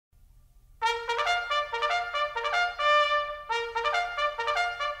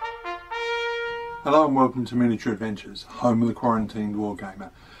Hello and welcome to Miniature Adventures, home of the quarantined wargamer.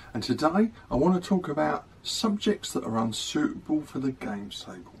 And today I want to talk about subjects that are unsuitable for the games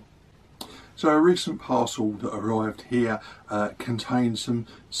table. So a recent parcel that arrived here contained some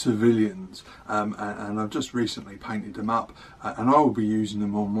civilians and I've just recently painted them up and I will be using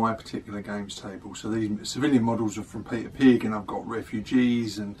them on my particular games table. So these civilian models are from Peter Pig, and I've got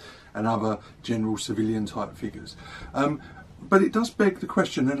refugees and other general civilian type figures. But it does beg the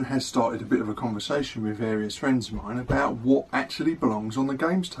question, and has started a bit of a conversation with various friends of mine about what actually belongs on the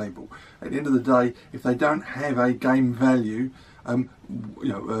games table. At the end of the day, if they don't have a game value,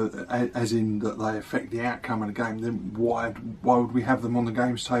 as in that they affect the outcome of the game, then why would we have them on the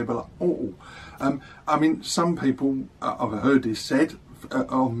games table at all? I mean, some people, I've heard this said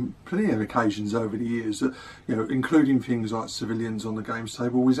on plenty of occasions over the years, that including things like civilians on the games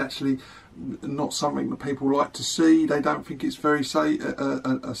table is actually not something that people like to see. They don't think it's very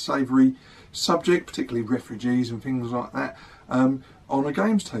a savoury subject, particularly refugees and things like that, on a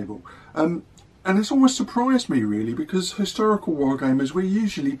games table. And it's always surprised me really, because historical wargamers, we're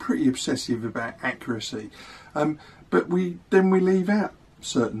usually pretty obsessive about accuracy, but we leave out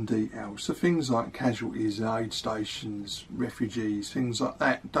certain details. So things like casualties, aid stations, refugees, things like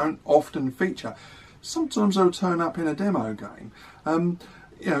that don't often feature. Sometimes they'll turn up in a demo game,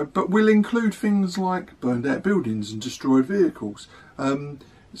 but we'll include things like burned out buildings and destroyed vehicles. There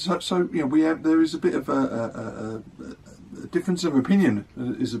is a bit of a difference of opinion,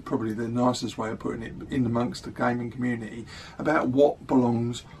 is probably the nicest way of putting it, in amongst the gaming community about what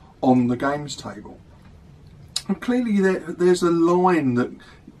belongs on the games table. And clearly there's a line that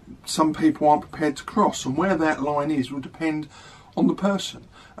some people aren't prepared to cross, and where that line is will depend on the person.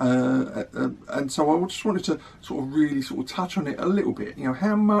 And so I just wanted to really touch on it a little bit.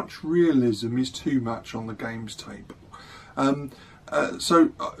 How much realism is too much on the games table?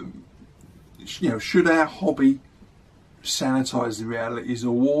 Should our hobby sanitise the realities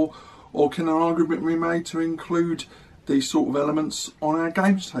of war, or can an argument be made to include these sort of elements on our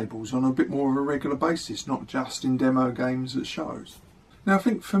games tables on a bit more of a regular basis, not just in demo games at shows? Now, I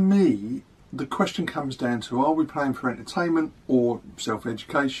think for me, the question comes down to, are we playing for entertainment or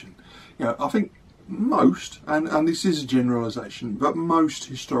self-education? I think most, and this is a generalisation, but most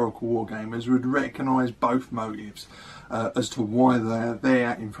historical wargamers would recognise both motives as to why they're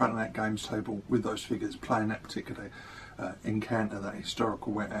there in front of that games table with those figures playing that particular encounter, that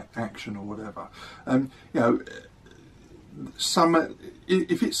historical action or whatever.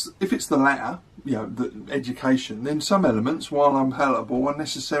 If it's the latter, the education, then some elements, while unpalatable, are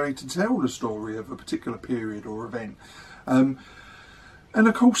necessary to tell the story of a particular period or event. And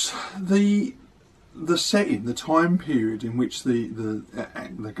of course, the setting, the time period in which the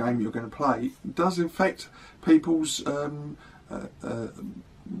game you're going to play does affect people's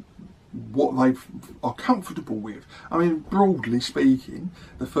what they are comfortable with. I mean, broadly speaking,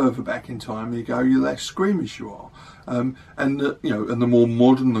 the further back in time you go, the less squeamish you are, and the more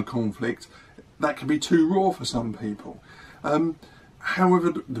modern the conflict, that can be too raw for some people.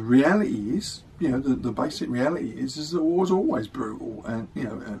 However, the reality is, the basic reality is that war's always brutal,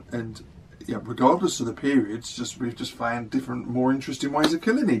 and regardless of the periods, we've just found different, more interesting ways of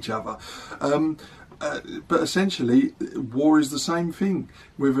killing each other. But essentially, war is the same thing,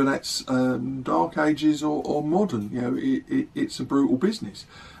 whether that's Dark Ages or modern. It's a brutal business,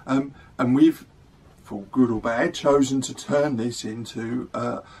 and we've, for good or bad, chosen to turn this into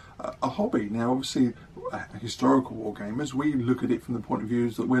a hobby. Now, obviously, historical wargamers, we look at it from the point of view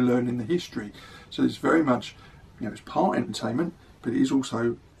that we're learning the history. So it's very much, it's part entertainment, but it is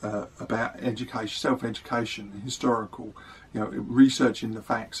also about education, self-education, historical, researching the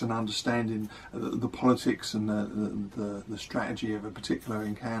facts and understanding the politics and the strategy of a particular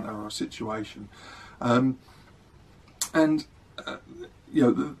encounter or situation.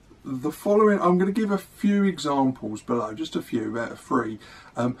 The following, I'm going to give a few examples below, just a few, about three,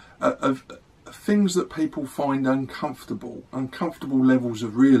 of things that people find uncomfortable levels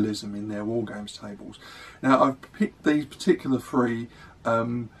of realism in their wargames tables. Now, I've picked these particular three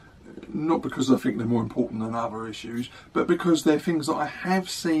not because I think they're more important than other issues, but because they're things that I have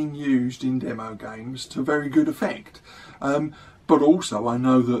seen used in demo games to very good effect. But also I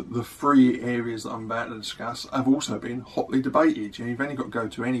know that the three areas that I'm about to discuss have also been hotly debated. You've only got to go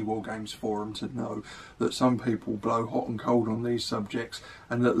to any wargames forum to know that some people blow hot and cold on these subjects,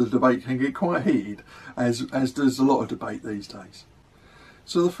 and that the debate can get quite heated, as does a lot of debate these days.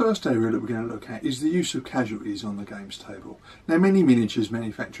 So the first area that we're going to look at is the use of casualties on the games table. Now, many miniatures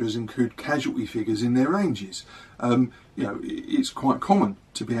manufacturers include casualty figures in their ranges. It's quite common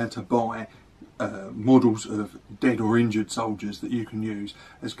to be able to buy models of dead or injured soldiers that you can use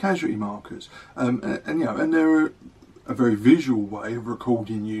as casualty markers, and you know, and they're a very visual way of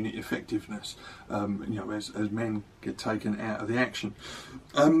recording unit effectiveness, you know, as men get taken out of the action,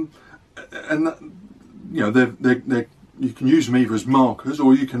 and that, you know, they're you can use them either as markers,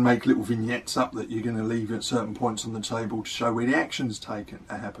 or you can make little vignettes up that you're going to leave at certain points on the table to show where the action's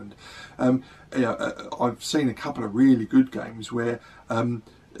happened. You know, I've seen a couple of really good games where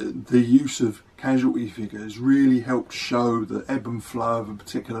the use of casualty figures really helped show the ebb and flow of a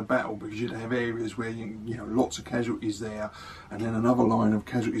particular battle, because you'd have areas where you know, lots of casualties there, and then another line of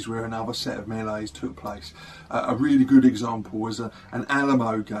casualties where another set of melees took place. A really good example was an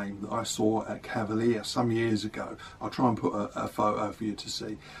Alamo game that I saw at Cavalier some years ago. I'll try and put a photo for you to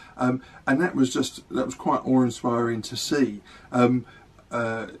see, and that was quite awe-inspiring to see.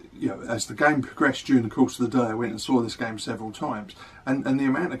 You know, as the game progressed during the course of the day, I went and saw this game several times, and the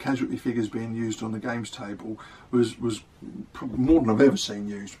amount of casualty figures being used on the games table was more than I've ever seen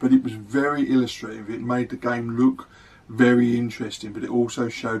used. But it was very illustrative. It made the game look very interesting, but it also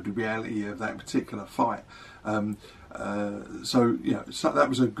showed the reality of that particular fight. So you know, so that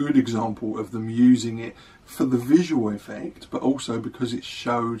was a good example of them using it for the visual effect, but also because it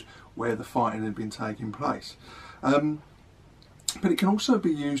showed where the fighting had been taking place. But it can also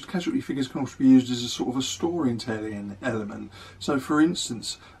be used, casualty figures can also be used as a sort of a storytelling element. So for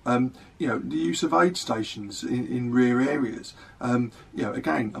instance, you know, the use of aid stations in rear areas. You know,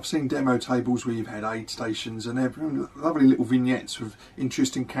 again, I've seen demo tables where you've had aid stations and they're lovely little vignettes with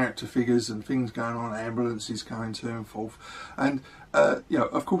interesting character figures and things going on, ambulances going to and forth. And, you know,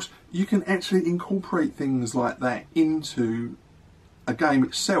 of course, you can actually incorporate things like that into a game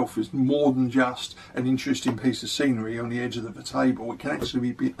itself. Is more than just an interesting piece of scenery on the edge of the table. It can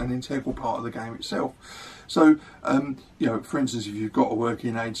actually be an integral part of the game itself. So, you know, for instance, if you've got a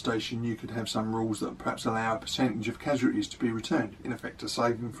working aid station, you could have some rules that perhaps allow a percentage of casualties to be returned, in effect a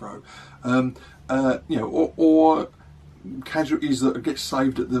saving throw. You know, or casualties that get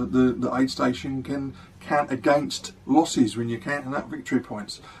saved at the aid station can count against losses when you're counting up victory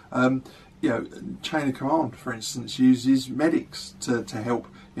points. You know, Chain of Command, for instance, uses medics to help.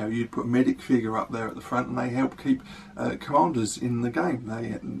 You know, you'd put a medic figure up there at the front, and they help keep commanders in the game.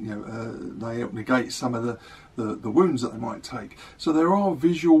 They, you know, they help negate some of the wounds that they might take. So there are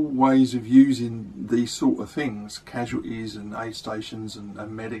visual ways of using these sort of things, casualties and aid stations and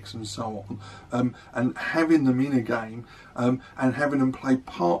medics and so on, and having them in a game, and having them play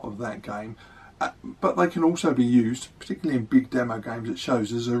part of that game. But they can also be used, particularly in big demo games, it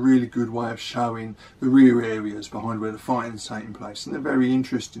shows as a really good way of showing the rear areas behind where the fighting's taking place, and they're very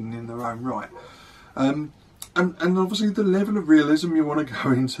interesting in their own right. And obviously the level of realism you want to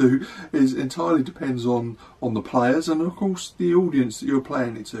go into is entirely depends on the players and of course the audience that you're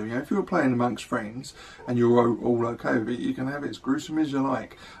playing it to. You know, if you're playing amongst friends and you're all okay with it, you can have it as gruesome as you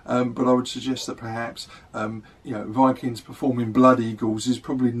like. But I would suggest that perhaps you know, Vikings performing blood eagles is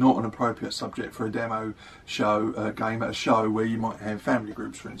probably not an appropriate subject for a demo show game at a show where you might have family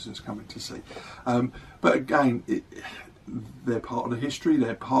groups, for instance, coming to see. But again, they're part of the history.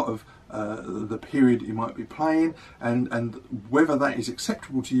 They're part of the period you might be playing, and whether that is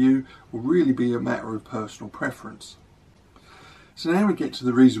acceptable to you will really be a matter of personal preference. So now we get to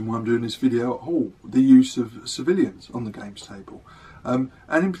the reason why I'm doing this video at all, the use of civilians on the games table. And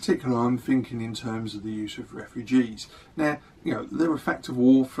in particular I'm thinking in terms of the use of refugees. Now, you know, they're a fact of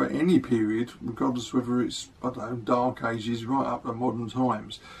war for any period, regardless whether it's, I don't know, Dark Ages right up to modern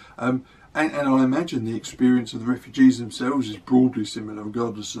times. And I imagine the experience of the refugees themselves is broadly similar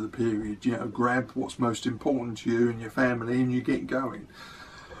regardless of the period. You know, grab what's most important to you and your family and you get going.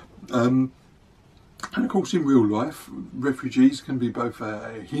 And of course in real life, refugees can be both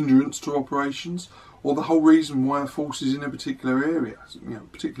a hindrance to operations or the whole reason why a force is in a particular area, you know,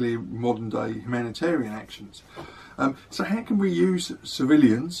 particularly modern day humanitarian actions. So how can we use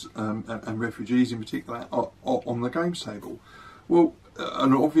civilians and refugees in particular on the games table? Well,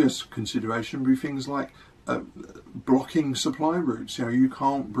 an obvious consideration would be things like blocking supply routes. You know, you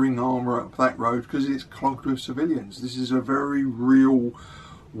can't bring armour up that road because it's clogged with civilians. This is a very real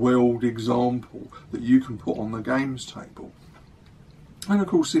world example that you can put on the games table. And of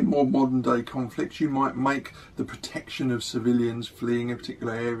course in more modern day conflicts you might make the protection of civilians fleeing a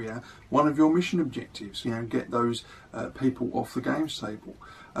particular area one of your mission objectives. You know, get those people off the games table.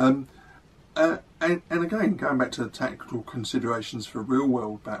 And again, going back to the tactical considerations for real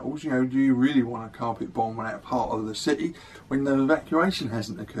world battles, you know, do you really want to carpet bomb that part of the city when the evacuation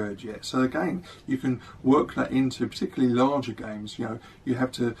hasn't occurred yet? So again, you can work that into particularly larger games. You know, you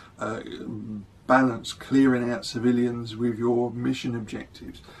have to balance clearing out civilians with your mission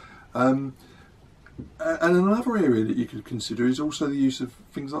objectives. And another area that you could consider is also the use of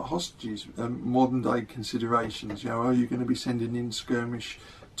things like hostages, modern day considerations. You know, are you going to be sending in skirmish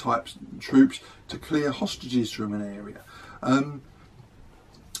type troops to clear hostages from an area and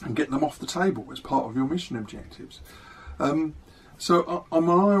get them off the table as part of your mission objectives? So I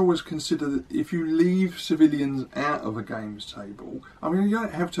always consider that if you leave civilians out of a games table, I mean, you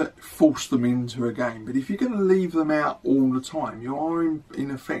don't have to force them into a game, but if you're going to leave them out all the time, you are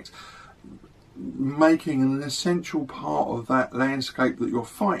in effect making an essential part of that landscape that you're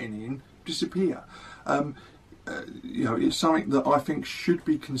fighting in disappear. You know, it's something that I think should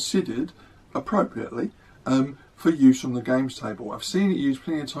be considered appropriately for use on the games table. I've seen it used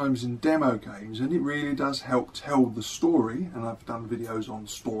plenty of times in demo games, and it really does help tell the story, and I've done videos on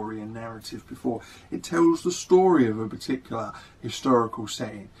story and narrative before. It tells the story of a particular historical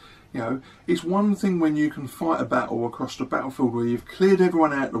setting. You know, it's one thing when you can fight a battle across the battlefield where you've cleared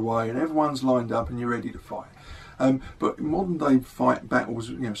everyone out of the way and everyone's lined up and you're ready to fight. But modern day fight battles,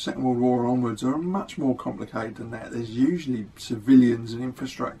 you know, Second World War onwards, are much more complicated than that. There's usually civilians and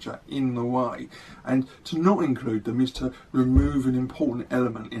infrastructure in the way, and to not include them is to remove an important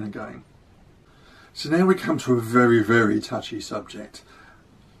element in a game. So now we come to a very, very touchy subject: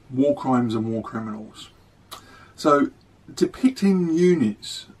 war crimes and war criminals. So depicting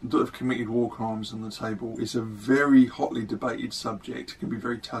units that have committed war crimes on the table is a very hotly debated subject. It can be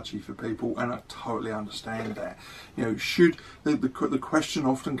very touchy for people, and I totally understand that. You know, should the question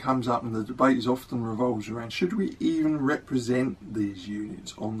often comes up, and the debate is often revolves around, should we even represent these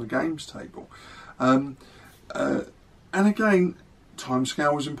units on the games table? And again,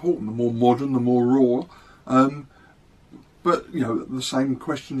 timescale is important. The more modern, the more raw. But, you know, the same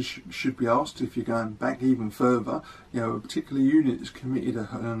questions should be asked if you're going back even further. You know, a particular unit that's committed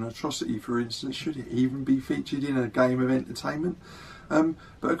an atrocity, for instance, should it even be featured in a game of entertainment?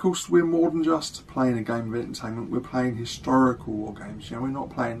 But of course, we're more than just playing a game of entertainment. We're playing historical war games. You know, we're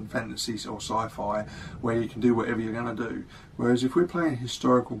not playing fantasy or sci-fi where you can do whatever you're going to do. Whereas if we're playing a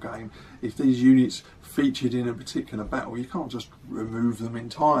historical game, if these units featured in a particular battle, you can't just remove them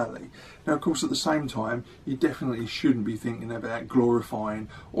entirely. Now, of course, at the same time, you definitely shouldn't be thinking about glorifying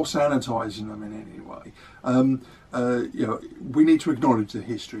or sanitising them in any way. You know, we need to acknowledge the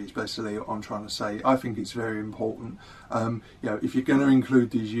history, is basically what I'm trying to say. I think it's very important. You know, if you're going to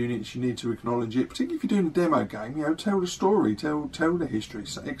include these units, you need to acknowledge it. Particularly if you're doing a demo game, you know, tell the story, tell the history,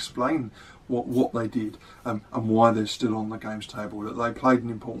 explain what they did and why they're still on the games table, that they played an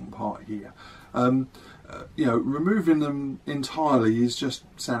important part here. You know, removing them entirely is just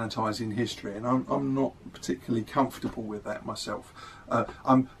sanitising history, and I'm not particularly comfortable with that myself.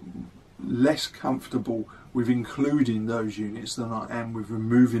 I'm less comfortable with including those units than I am with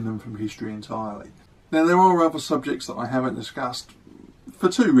removing them from history entirely. Now, there are other subjects that I haven't discussed for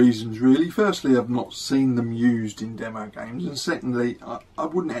two reasons really. Firstly, I've not seen them used in demo games, and secondly, I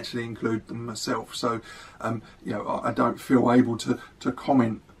wouldn't actually include them myself, so you know, I don't feel able to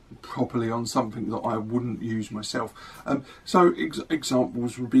comment properly on something that I wouldn't use myself. So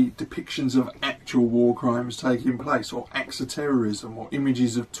examples would be depictions of actual war crimes taking place, or acts of terrorism, or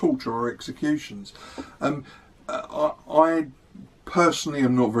images of torture or executions. I personally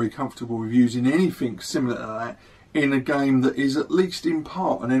am not very comfortable with using anything similar to that in a game that is at least in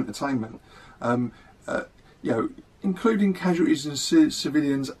part an entertainment. You know, including casualties and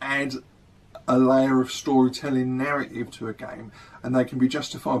civilians add a layer of storytelling narrative to a game, and they can be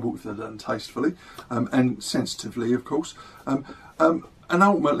justifiable if they're done tastefully and sensitively, of course. And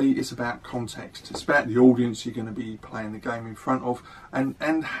ultimately, it's about context. It's about the audience you're going to be playing the game in front of, and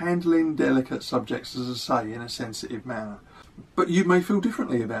handling delicate subjects, as I say, in a sensitive manner. But you may feel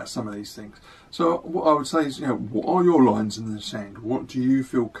differently about some of these things. So what I would say is, you know, what are your lines in the sand? What do you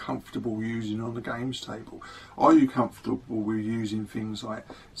feel comfortable using on the games table? Are you comfortable with using things like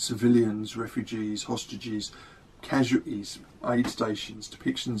civilians, refugees, hostages, casualties, aid stations,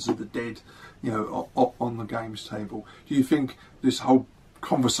 depictions of the dead, you know, on the games table? Do you think this whole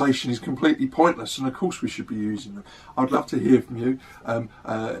conversation is completely pointless, and of course we should be using them? I'd love to hear from you, and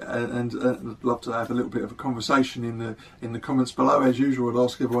I'd love to have a little bit of a conversation in the comments below. As usual, I'd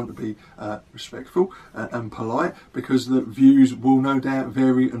ask everyone to be respectful and polite, because the views will no doubt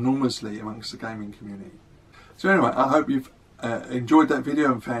vary enormously amongst the gaming community. So anyway, I hope you've enjoyed that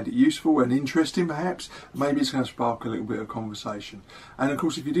video and found it useful and interesting. Perhaps maybe it's going to spark a little bit of conversation. And of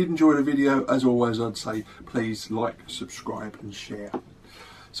course, if you did enjoy the video, as always, I'd say please like, subscribe and share.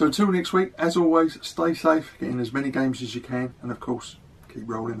 So until next week, as always, stay safe, get in as many games as you can, and of course, keep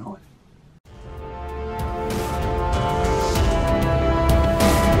rolling high.